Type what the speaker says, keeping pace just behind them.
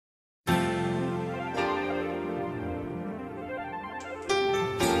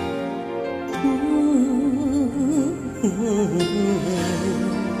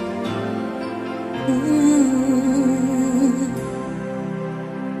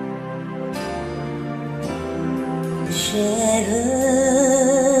Shattered,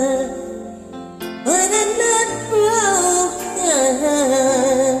 but I'm not broken.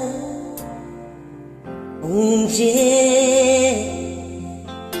 Wounded,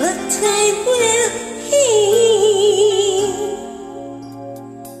 but time will heal.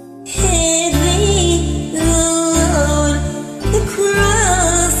 Heavy load, the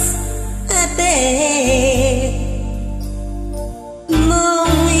cross I bear.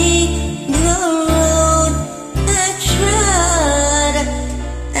 Lonely the road I trod,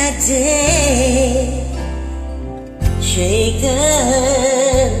 I dare.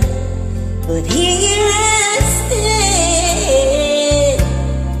 Shaken, but here I stand.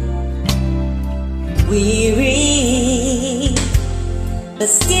 Weary, but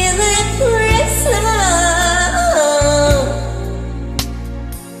still I press on.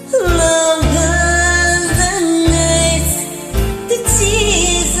 Longer the nights, the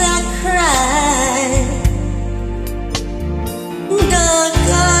tears I cry. Dark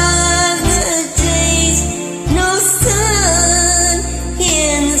are the days, no sun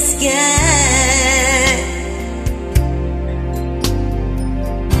in the sky.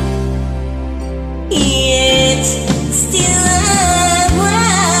 Yet still I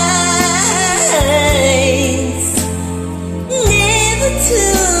rise, never to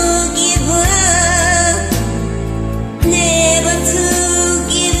give up, never to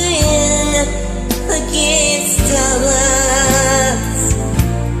give in against all odds.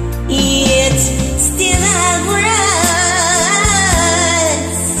 Yet still I rise,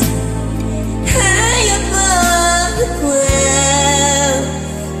 high above the clouds.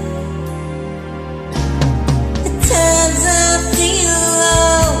 At times I feel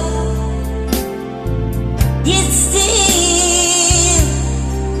low, yet still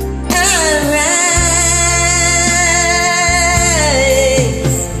I rise.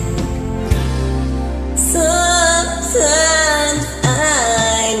 Sometimes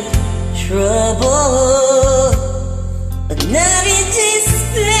I'm troubled, but not in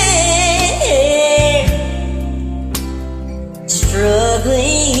despair. Struggling,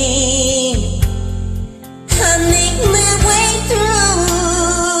 I make my way through.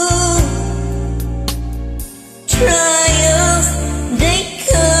 Trials, they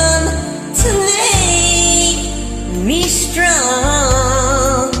come to make me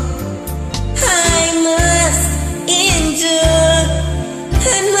strong. I must endure,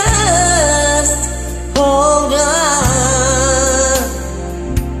 I must hold on.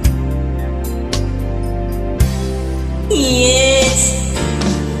 Yet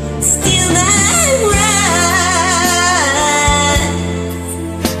still I rise,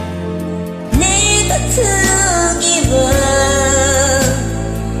 never to give up,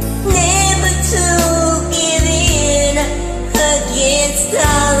 never to give in against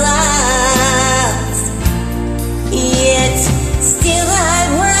all odds. Yet still I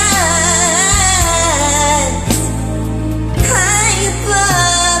rise, high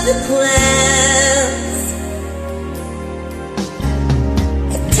above the clouds.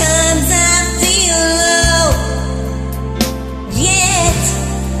 At times I feel low, yet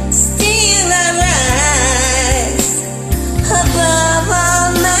still I rise, above all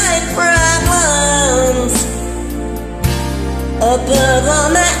my problems, above all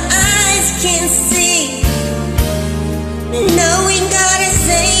my eyes can see, knowing God is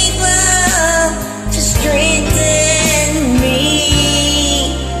able to strengthen me,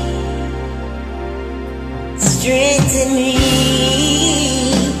 strengthen me.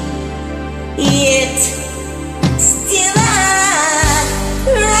 Yet still I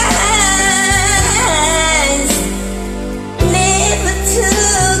rise, never to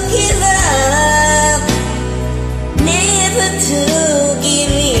give up, never to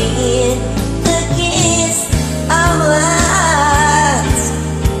give in against all odds.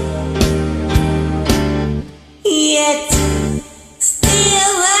 Yet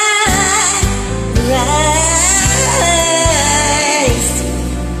still I rise,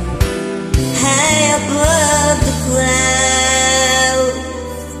 high above the clouds.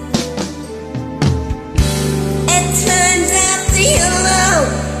 At times I feel low,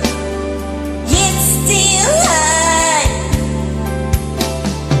 yet still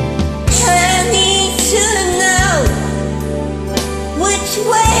I need to know which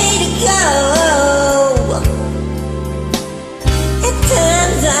way to go. At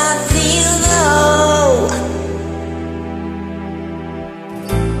times I feel low,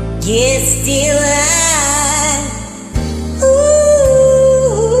 yet still I ooh,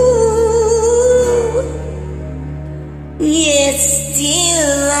 Yes,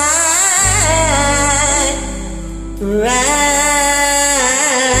 still